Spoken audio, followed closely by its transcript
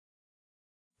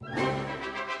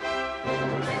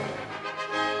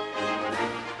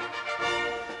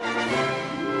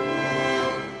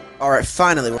Alright,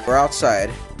 finally, we're outside.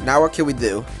 Now what can we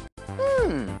do?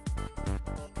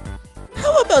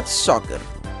 How about soccer?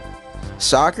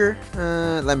 Soccer?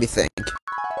 Let me think.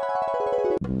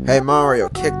 Hey Mario,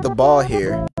 kick the ball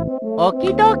here.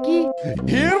 Okie dokie.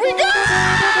 Here we go!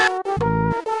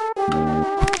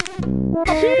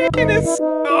 Penis!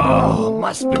 Oh,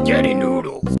 my spaghetti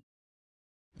noodles.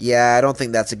 Yeah, I don't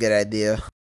think that's a good idea.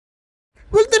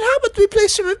 Well then how about we play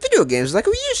some video games like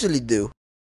we usually do?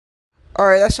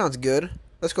 Alright, that sounds good.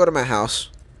 Let's go to my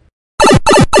house.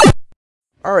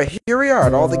 Alright, here we are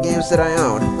at all the games that I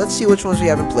own. Let's see which ones we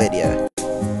haven't played yet.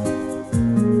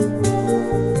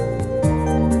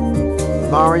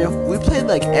 Mario, we played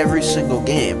like every single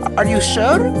game. Are you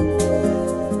sure?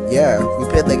 Yeah, we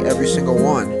played like every single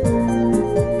one.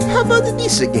 How about the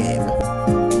Nisa game?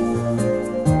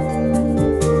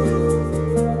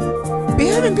 We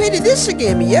haven't played the Nisa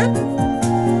game yet?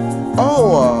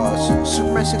 Oh,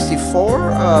 Superman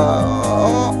 64?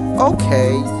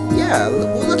 Okay. Yeah,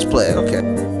 well, let's play it, okay.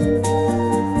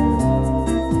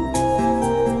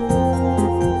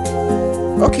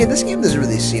 Okay, this game doesn't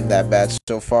really seem that bad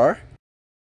so far.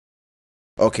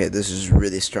 Okay, this is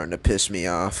really starting to piss me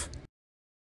off.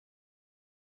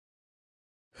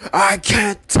 I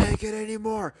can't take it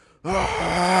anymore!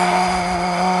 Ah!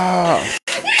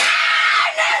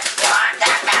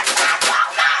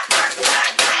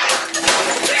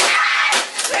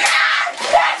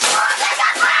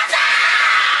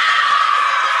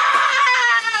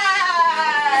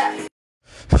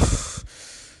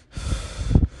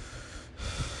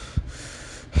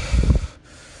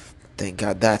 Thank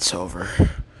God that's over.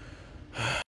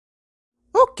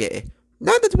 Okay,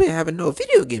 now that we have no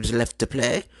video games left to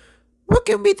play, what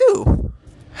can we do?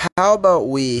 How about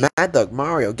we... MaddDogg,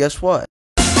 Mario, guess what?